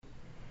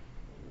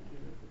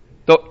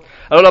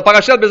Alors la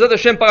paracha de Bezat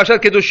Hashem, paracha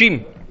de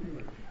Kedoshim.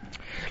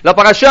 La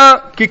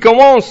paracha qui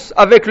commence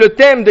avec le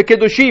thème de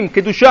Kedoshim,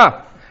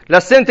 Kedusha, la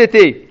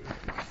sainteté.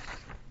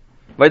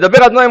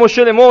 וידבר אדוני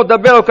משה לאמור,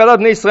 דבר על כלל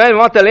בני ישראל,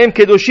 ואמרת עליהם,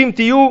 קדושים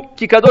תהיו,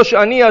 כי קדוש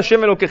אני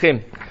השם אלוקיכם.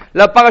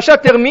 La paracha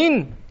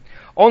termine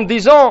en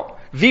disant,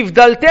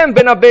 והבדלתם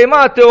בין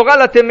הבהמה הטהורה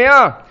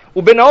לטמאה,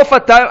 ובין העוף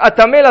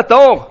הטמא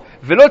לטהור,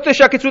 ולא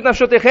תשקצו את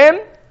נפשותיכם.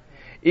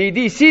 Il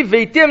dit ici,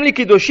 והייתם לי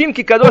קדושים,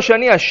 כי קדוש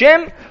אני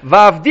השם,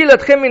 ואבדיל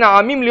אתכם מן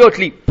העמים להיות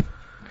לי.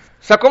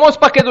 Ça commence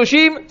par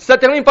Kedoshim, ça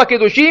termine par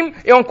Kedoshim,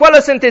 et en quoi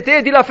la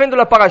sainteté, dit la fin de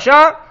la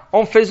paracha,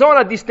 en faisant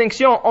la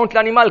distinction entre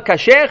l'animal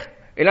kasher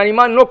et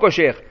l'animal non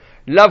kasher.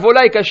 La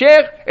volaille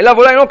kasher et la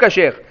volaille non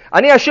kasher.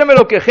 Ani Hashem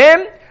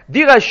Elokechem,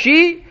 dit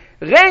Rashi,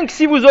 rien que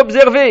si vous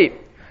observez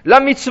la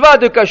mitzvah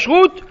de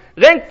kashrut,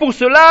 rien que pour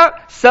cela,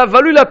 ça a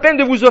valu la peine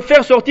de vous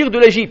faire sortir de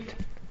l'Égypte.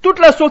 Toute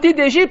la sortie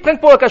d'Égypte, rien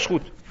que pour la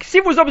kashrut. Si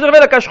vous observez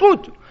la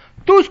kashrut,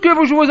 tout ce que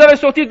vous avez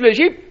sorti de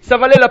l'Égypte, ça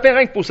valait la peine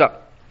rien que pour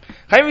ça.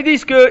 Chaim me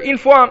disent qu'une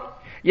fois,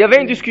 il y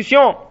avait une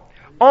discussion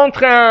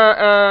entre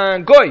un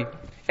goy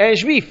et un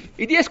juif.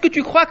 Il dit, est-ce que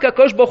tu crois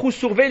qu'Akadosh Baruch Hu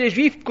surveille les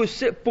juifs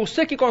pour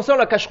ce qui concerne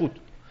la kashrut?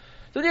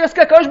 C'est-à-dire, est-ce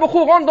qu'Akadosh Baruch Hu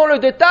rentre dans le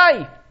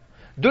détail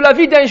de la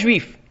vie d'un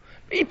juif?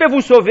 Il peut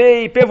vous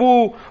sauver, il peut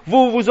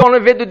vous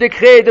enlever de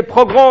décrets, de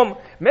programmes.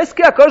 Mais est-ce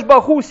qu'Akadosh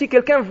Baruch Hu, si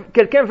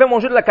quelqu'un veut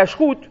manger de la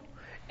kashrut,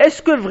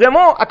 est-ce que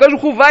vraiment Akadosh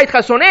Baruch Hu va être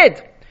à son aide?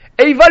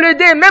 Et il va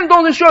l'aider, même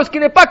dans des choses qui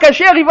n'est pas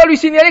cachère, il va lui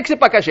signaler que c'est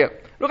pas cachère.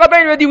 Le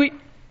rabbin lui a dit oui.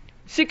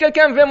 Si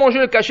quelqu'un veut manger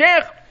le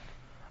kasher,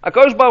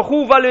 Akadosh Baruch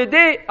Hu va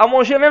l'aider à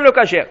manger même le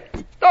kasher.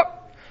 Donc,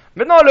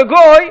 maintenant le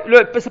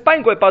goy, c'est pas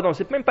un goy, pardon,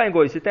 c'est même pas un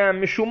goy, c'était un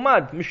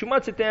meshumad.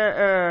 Meshumad, c'était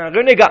un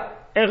renégat.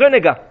 Un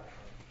renégat.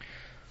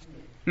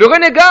 Le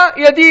renégat,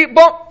 il a dit,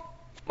 bon,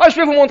 moi je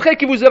vais vous montrer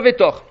que vous avez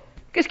tort.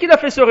 Qu'est-ce qu'il a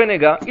fait ce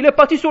renégat? Il est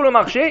parti sur le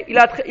marché, il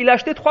a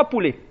acheté 3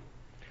 poulets.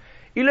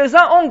 Il les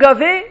a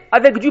engavés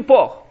avec du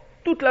porc.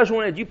 Toute la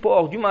journée, du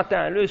porc, du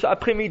matin,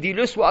 l'après-midi,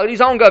 le soir, il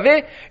les a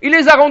engavés, il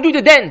les a rendus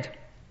des dindes.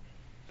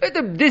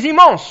 Des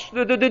immenses,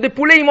 des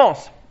poulets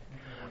immenses.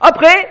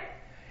 Après,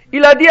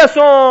 il a dit à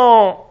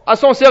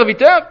son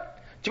serviteur,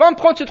 tu vas me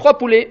prendre ces 3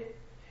 poulets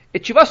et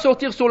tu vas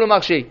sortir sur le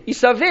marché. Il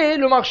savait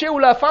le marché où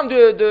la femme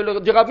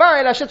du rabbin,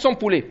 elle achète son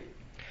poulet.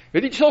 Il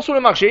a dit, tu sors sur le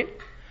marché,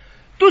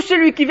 tout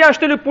celui qui vient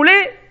acheter le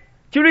poulet,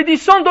 tu lui dis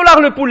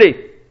 $100 le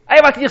poulet. Ah,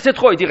 il va te dire c'est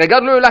trop. Il dit,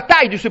 regarde la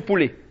taille de ce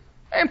poulet.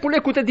 Un poulet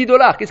coûtait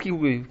 $10. Qu'est-ce qu'il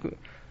veut?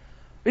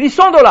 Il dit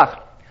 $100.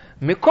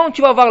 Mais quand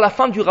tu vas voir la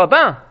femme du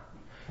rabbin,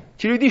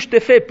 tu lui dis, je t'ai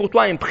fait pour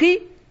toi un prix,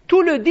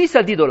 tout le 10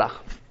 à $10.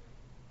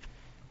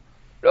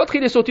 L'autre,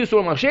 il est sorti sur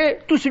le marché,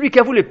 tout celui qui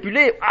a voulu le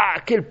poulet,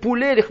 ah, quel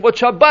poulet, les chevaux de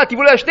Shabbat, il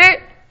voulait acheter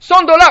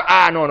 $100.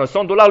 Ah, non,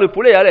 $100 le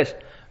poulet, allez.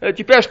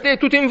 Tu peux acheter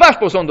toute une vache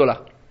pour $100.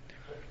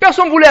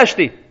 Personne ne voulait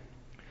acheter.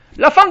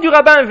 La femme du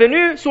rabbin est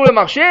venue sur le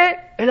marché,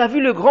 elle a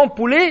vu le grand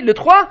poulet, le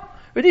 3,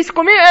 elle dit, c'est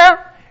combien, hein?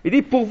 Il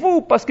dit, pour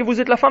vous, parce que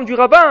vous êtes la femme du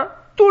rabbin,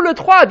 tout le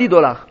 3 à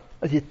 $10.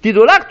 Elle dit,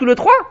 $10, tout le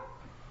 3?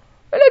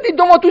 Elle a dit,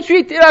 donne-moi tout de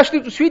suite. Il a acheté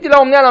tout de suite, il l'a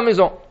emmené à la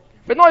maison.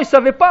 Maintenant, il ne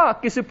savait pas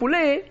que ces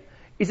poulets,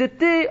 ils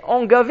étaient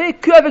engavés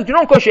qu'avec du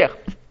non-kosher.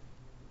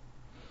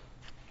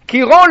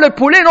 Qui rend le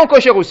poulet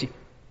non-kosher aussi.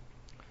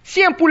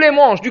 Si un poulet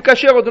mange du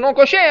kasher ou du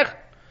non-kosher,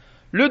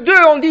 le 2,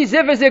 on dit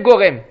zé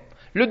gorem.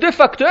 Le 2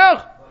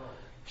 facteurs,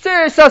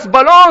 ça se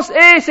balance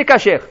et c'est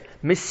kasher.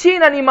 Mais si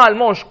un animal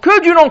mange que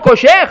du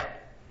non-kosher,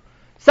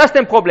 ça c'est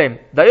un problème.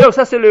 D'ailleurs,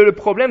 ça c'est le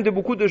problème de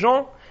beaucoup de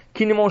gens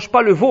qui ne mangent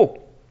pas le veau.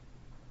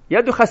 Il y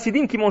a des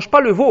chassidim qui ne mangent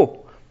pas le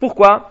veau.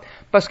 Pourquoi?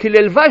 Parce que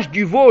l'élevage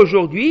du veau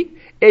aujourd'hui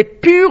est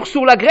pur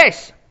sur la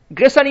graisse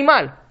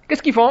animale.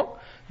 Qu'est-ce qu'ils font?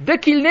 Dès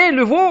qu'il naît,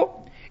 le veau,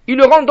 ils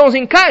le rentrent dans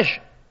une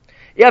cage.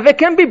 Et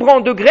avec un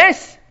biberon de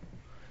graisse,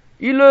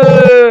 ils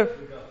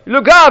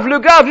le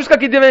gavent jusqu'à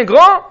qu'il devienne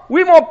grand.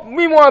 8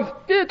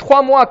 mois,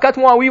 3 mois, 4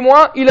 mois, 8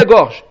 mois, il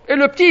égorge. Et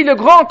le petit, il est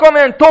grand comme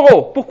un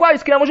taureau. Pourquoi?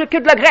 Est-ce qu'il a mangé que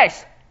de la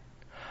graisse?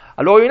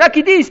 Alors il y en a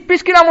qui disent,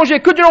 puisqu'il a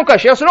mangé que du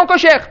non-kosher, c'est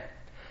non-kosher.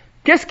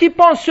 Qu'est-ce qu'ils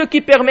pensent ceux qui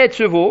permettent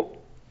ce veau?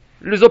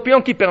 Les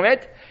opinions qui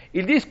permettent,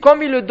 ils disent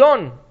comme ils le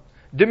donnent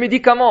de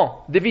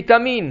médicaments, des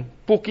vitamines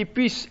pour qu'ils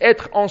puissent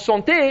être en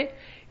santé,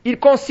 ils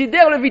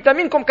considèrent le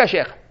vitamine comme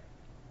kasher.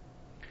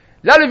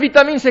 Là, le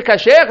vitamine c'est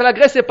kasher, la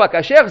graisse c'est pas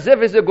kasher,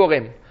 zev et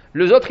zegorem.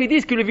 Les autres ils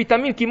disent que le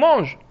vitamine qu'ils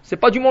mangent, c'est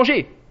pas du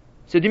manger,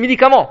 c'est du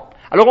médicament.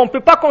 Alors on ne peut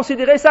pas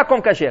considérer ça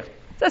comme kasher.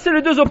 Ça c'est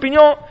les 2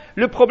 opinions,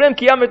 le problème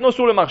qu'il y a maintenant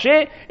sur le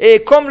marché,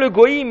 et comme le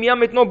goïm, il y a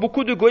maintenant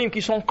beaucoup de goïm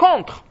qui sont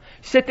contre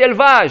cet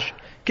élevage,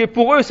 que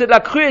pour eux c'est de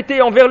la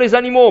cruauté envers les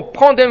animaux,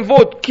 prendre un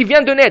veau qui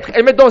vient de naître et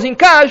le mettre dans une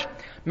cage,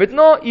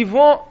 maintenant ils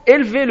vont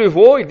élever le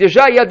veau, et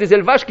déjà il y a des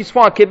élevages qui se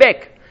font à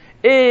Québec,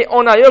 et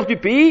en ailleurs du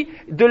pays,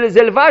 des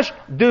élevages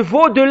de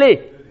veaux de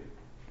lait.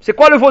 C'est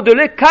quoi le veau de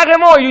lait?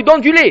 Carrément, il lui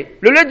donne du lait,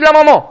 le lait de la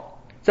maman.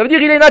 Ça veut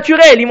dire il est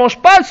naturel, il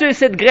mange pas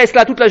cette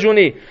graisse-là toute la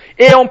journée.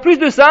 Et en plus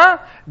de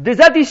ça,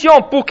 des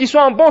additions pour qu'il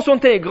soit en bonne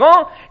santé et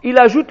grand, il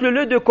ajoute le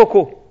lait de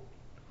coco.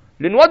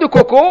 Le noix de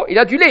coco, il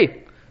a du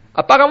lait.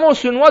 Apparemment,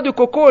 ce noix de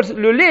coco,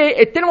 le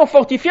lait est tellement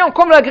fortifiant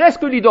comme la graisse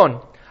que lui donne.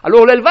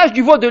 Alors l'élevage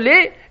du veau de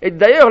lait, et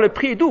d'ailleurs le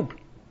prix est double.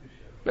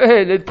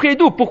 Le prix est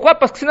doux. Pourquoi?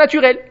 Parce que c'est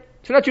naturel.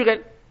 C'est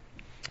naturel.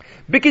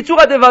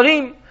 Bekitsura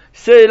Devarim,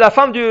 c'est la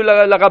femme de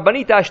la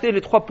rabbinite a acheté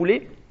les 3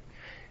 poulets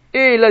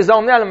et les a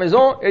emmenés à la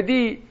maison et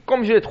dit,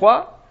 comme j'ai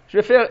 3, je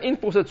vais faire une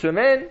pour cette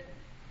semaine,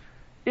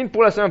 une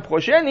pour la semaine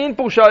prochaine et une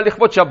pour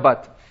l'Ikhvot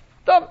Shabbat.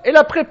 Elle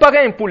a préparé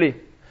un poulet.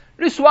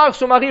 Le soir,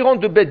 son mari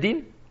rentre de Beddin.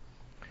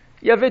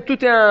 Il y avait tout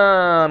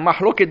un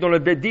mahloket dans le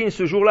Beddin.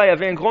 Ce jour-là, il y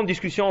avait une grande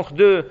discussion entre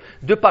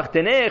deux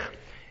partenaires.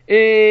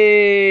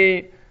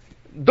 Et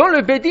dans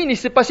le Beddin, il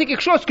s'est passé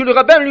quelque chose que le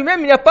rabbin lui-même,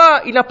 il n'a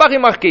pas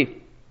remarqué.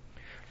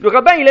 Le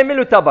rabbin, il aimait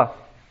le tabac.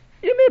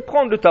 Il aimait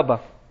prendre le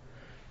tabac.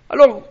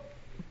 Alors,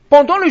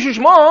 pendant le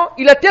jugement,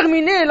 il a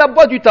terminé la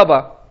boîte du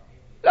tabac.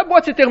 La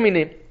boîte s'est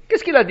terminée.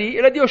 Qu'est-ce qu'il a dit?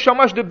 Il a dit au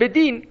chamash de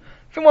Beddin,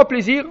 fais-moi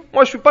plaisir,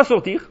 moi je ne peux pas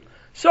sortir.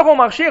 Sors au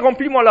marché,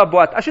 remplis-moi la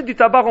boîte. Achète du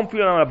tabac,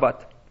 remplis-moi la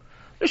boîte.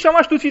 Le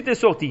chamash tout de suite est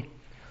sorti.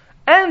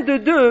 Un de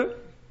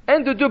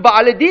deux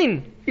Ba'aledin,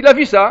 il a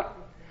vu ça.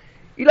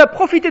 Il a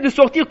profité de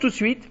sortir tout de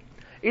suite.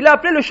 Il a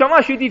appelé le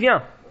chamash, il dit,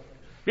 viens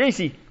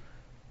ici.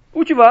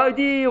 Où tu vas? Il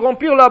dit,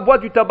 remplir la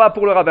boîte du tabac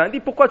pour le rabbin. Il dit,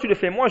 pourquoi tu le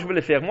fais? Moi, je veux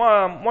le faire.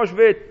 Moi, je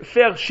vais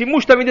faire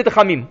Shimush Tamidet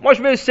Chamim. Moi,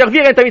 je vais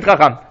servir un Tamid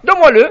Chacham.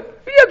 Donne-moi-le.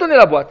 Il lui a donné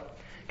la boîte.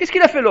 Qu'est-ce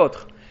qu'il a fait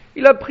l'autre?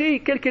 Il a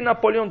pris quelques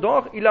Napoléons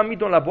d'or, il a mis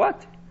dans la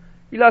boîte,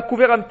 il a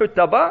couvert un peu de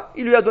tabac,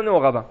 il lui a donné au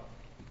rabbin.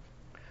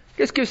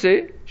 Qu'est-ce que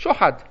c'est?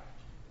 Shohad.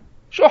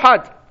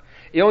 Shohad.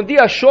 Et on dit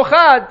à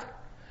Shohad,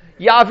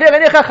 il y avait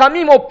un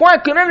Chachamim au point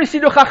que même si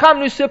le Chacham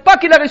ne sait pas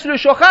qu'il a reçu le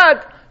Shohad,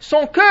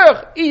 son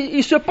cœur,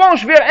 il se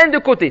penche vers un de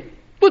côté.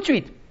 Tout de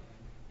suite.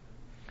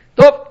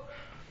 Donc,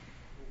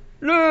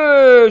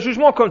 le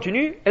jugement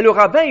continue, et le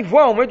rabbin, il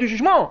voit au moment du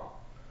jugement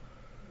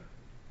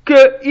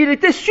qu'il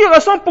était sûr à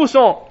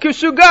 100% que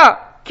ce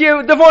gars qui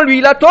est devant lui,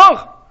 il a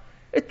tort,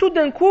 et tout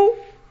d'un coup,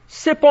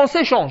 ses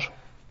pensées changent.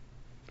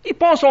 Il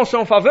pense en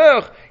son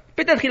faveur,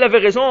 peut-être il avait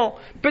raison,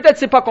 peut-être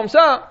c'est pas comme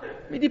ça,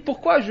 mais il dit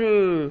pourquoi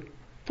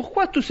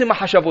tous ces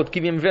mahashavot qui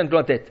viennent me venir dans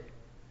la tête?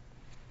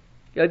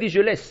 Il a dit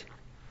je laisse,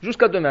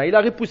 jusqu'à demain. Il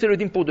a repoussé le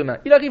dîme pour demain.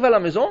 Il arrive à la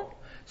maison,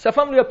 sa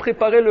femme lui a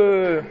préparé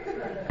le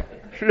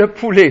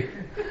poulet.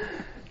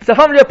 Sa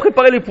femme lui a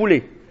préparé le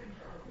poulet.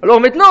 Alors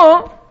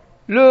maintenant,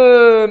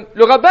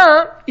 le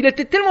rabbin, il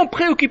était tellement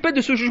préoccupé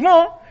de ce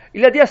jugement,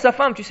 il a dit à sa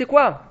femme, tu sais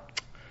quoi,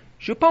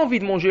 j'ai pas envie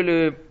de manger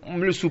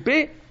le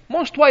souper,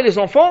 mange-toi et les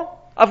enfants,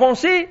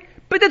 avancez,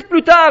 peut-être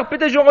plus tard,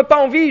 peut-être j'aurai pas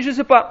envie, je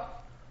sais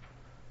pas.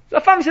 La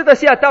femme s'est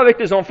assise à table avec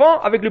les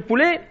enfants, avec le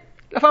poulet,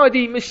 la femme a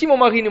dit, mais si mon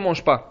mari ne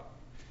mange pas,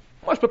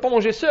 moi je peux pas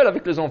manger seul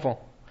avec les enfants.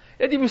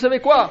 Elle a dit, vous savez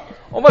quoi,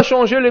 on va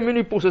changer le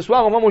menu pour ce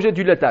soir, on va manger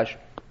du laitage.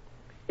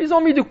 Ils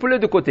ont mis du poulet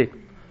de côté.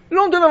 Le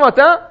lendemain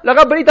matin, la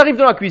rabbinite arrive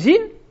dans la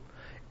cuisine,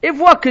 et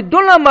voit que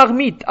dans la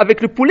marmite,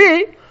 avec le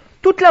poulet,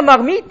 toute la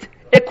marmite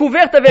est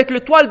couverte avec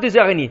le toile des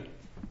araignées.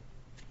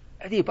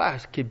 Elle dit,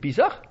 ce qui est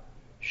bizarre,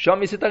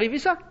 jamais c'est arrivé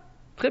ça.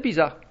 Très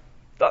bizarre.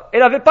 Elle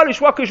n'avait pas le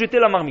choix que jeter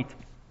la marmite.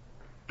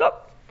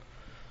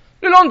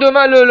 Le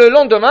lendemain,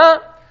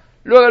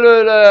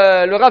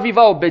 le Rav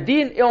va au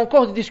Beddin, et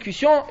encore des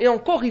discussions, et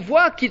encore il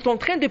voit qu'il est en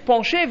train de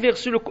pencher vers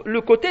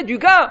le côté du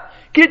gars,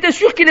 qu'il était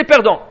sûr qu'il est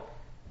perdant.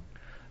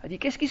 Elle dit,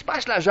 qu'est-ce qui se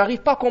passe là?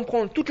 J'arrive pas à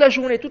comprendre. Toute la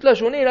journée,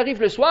 il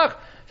arrive le soir.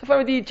 Sa femme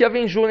me dit, tu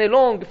avais une journée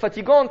longue,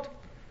 fatigante.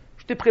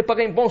 Je t'ai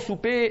préparé un bon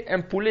souper,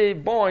 un poulet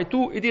bon et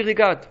tout. Il dit,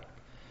 regarde,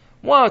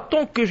 moi,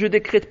 tant que je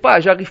décrète pas,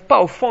 j'arrive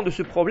pas au fond de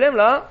ce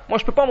problème-là, moi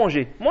je peux pas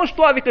manger.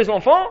 Mange-toi avec les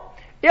enfants,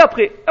 et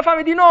après. La femme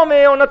me dit, non,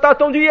 mais on t'a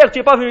attendu hier, tu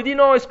es pas venu. Elle dit,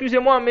 non,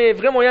 excusez-moi, mais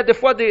vraiment, il y a des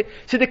fois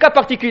c'est des cas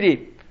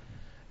particuliers.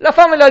 La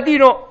femme, elle a dit,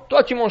 non,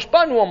 toi tu manges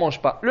pas, nous on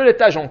mange pas. Le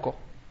laitage encore.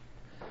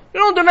 Le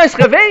lendemain, elle se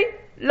réveille,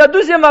 la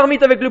deuxième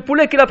marmite avec le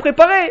poulet qu'elle a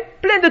préparé,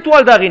 plein de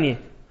toiles d'araignée.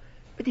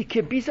 Elle dit,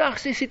 quelle bizarre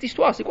c'est cette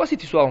histoire, c'est quoi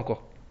cette histoire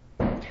encore?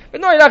 Mais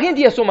non, elle n'a rien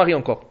dit à son mari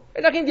encore.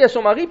 Elle n'a rien dit à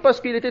son mari parce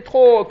qu'il était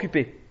trop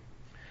occupé.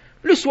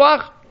 Le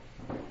soir,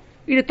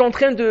 il est en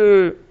train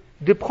de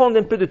prendre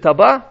un peu de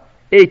tabac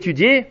et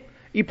étudier.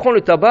 Il prend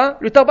le tabac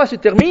se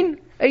termine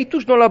et il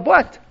touche dans la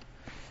boîte.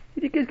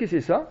 Il dit, qu'est-ce que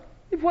c'est ça?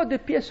 Il voit des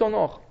pièces en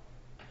or.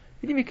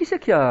 Il dit, mais qui c'est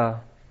qui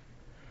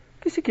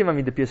m'a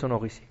mis des pièces en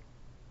or ici?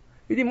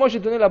 Il dit, moi j'ai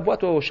donné la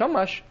boîte au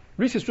shamash.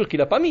 Lui c'est sûr qu'il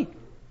n'a pas mis.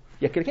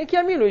 Il y a quelqu'un qui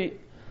a mis. Lui.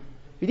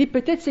 Il dit,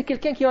 peut-être c'est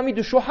quelqu'un qui m'a mis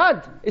de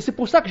shohad. Et c'est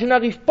pour ça que je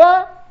n'arrive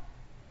pas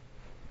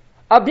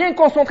à bien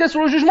concentrer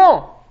sur le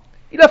jugement.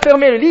 Il a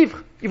fermé le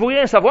livre. Il ne veut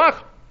rien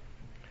savoir.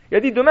 Il a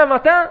dit, demain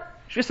matin,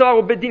 je vais savoir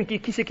au Beddin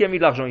qui c'est qui a mis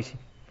de l'argent ici.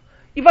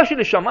 Il va chez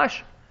le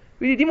shamash.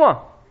 Il dit,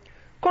 dis-moi,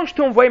 quand je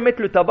t'ai envoyé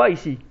mettre le tabac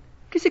ici,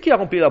 qui c'est qui a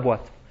rempli la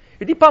boîte?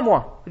 Il dit, pas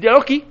moi. Il dit,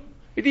 alors qui?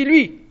 Il dit,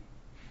 lui.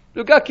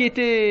 Le gars qui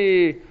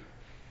était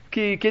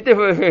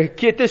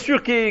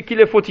sûr qu'il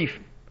est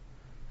fautif.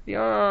 Il dit,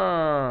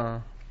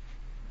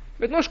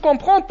 maintenant je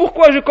comprends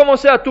pourquoi je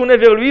commençais à tourner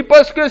vers lui,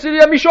 parce que c'est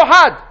lui a mis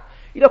shohad.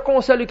 Il a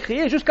commencé à le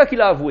crier jusqu'à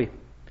qu'il a avoué.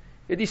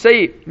 Il a dit, ça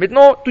y est,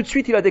 maintenant tout de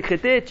suite il a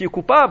décrété, tu es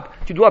coupable,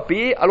 tu dois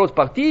payer à l'autre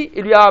partie.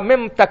 Il lui a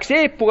même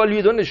taxé pour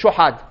lui donner le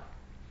shohad.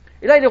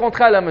 Et là il est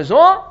rentré à la maison,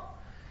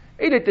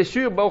 et il était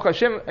sûr, Baruch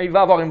Hashem, il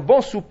va avoir un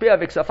bon souper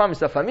avec sa femme et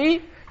sa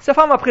famille. Sa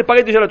femme a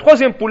préparé déjà le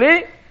 3e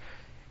poulet.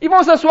 Ils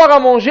vont s'asseoir à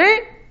manger.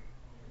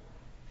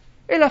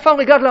 Et la femme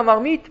regarde la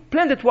marmite,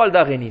 pleine d'étoiles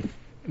d'araignée.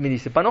 Elle me dit,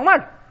 c'est pas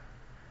normal.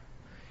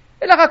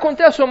 Elle a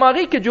raconté à son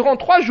mari que durant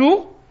 3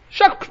 jours,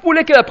 chaque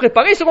poulet qu'elle a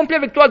préparé s'est rempli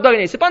avec toiles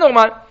d'araignée. C'est pas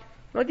normal.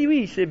 On a dit,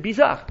 oui, c'est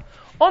bizarre.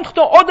 Entre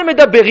ton Od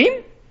Medaberim,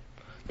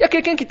 il y a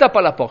quelqu'un qui tape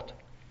à la porte.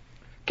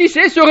 Qui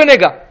c'est, ce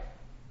renégat?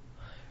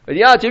 Elle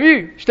dit, ah, tu as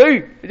vu, je t'ai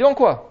eu. Il dit, en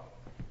quoi?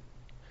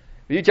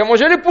 Il dit, tu as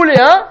mangé les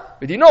poulets, hein?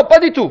 Il dit, non, pas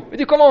du tout. Il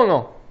dit, comment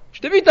non? Je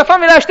t'ai vu, ta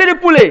femme, elle a acheté les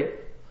poulets.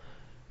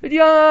 Il dit,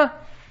 ah,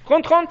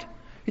 rentre.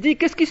 Il dit,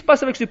 qu'est-ce qui se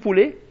passe avec ce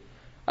poulet?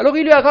 Alors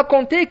il lui a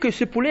raconté que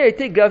ce poulet a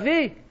été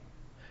gavé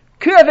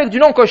qu'avec du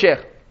non-kosher.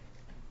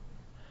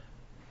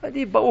 Il a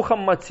dit, Baruch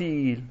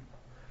Matzil.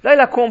 Là, il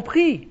a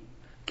compris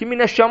que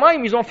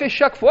Minashamaim, ils ont fait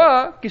chaque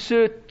fois que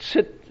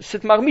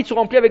cette marmite se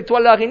remplit avec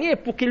toile d'araignée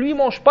pour qu'il lui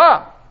mange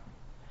pas.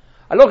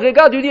 Alors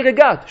regarde, il dit,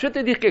 regarde, je vais te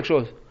dire quelque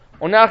chose.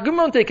 On a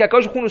argumenté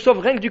qu'Akadosh Baruch Hu nous sauve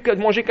rien que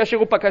de manger kasher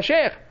ou pas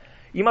kasher.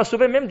 Il m'a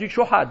sauvé même du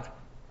shohad.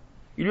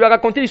 Il lui a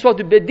raconté l'histoire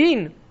de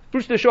Bedin,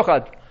 plus de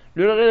shohad.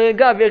 Le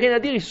gars avait rien à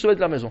dire, il se sauvait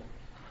de la maison.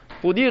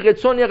 Pour dire,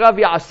 Retson Yerav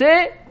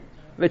Ya'aseh,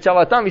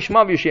 V'Tzavatam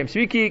Vishma V'Yoshem.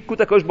 Celui qui écoute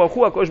Akadosh Baruch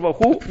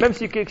Hu, même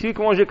celui qui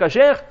mange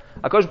kasher,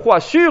 Akadosh Baruch Hu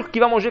assure qu'il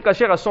va manger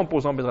kasher à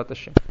 100%, Bezrat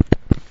Hashem.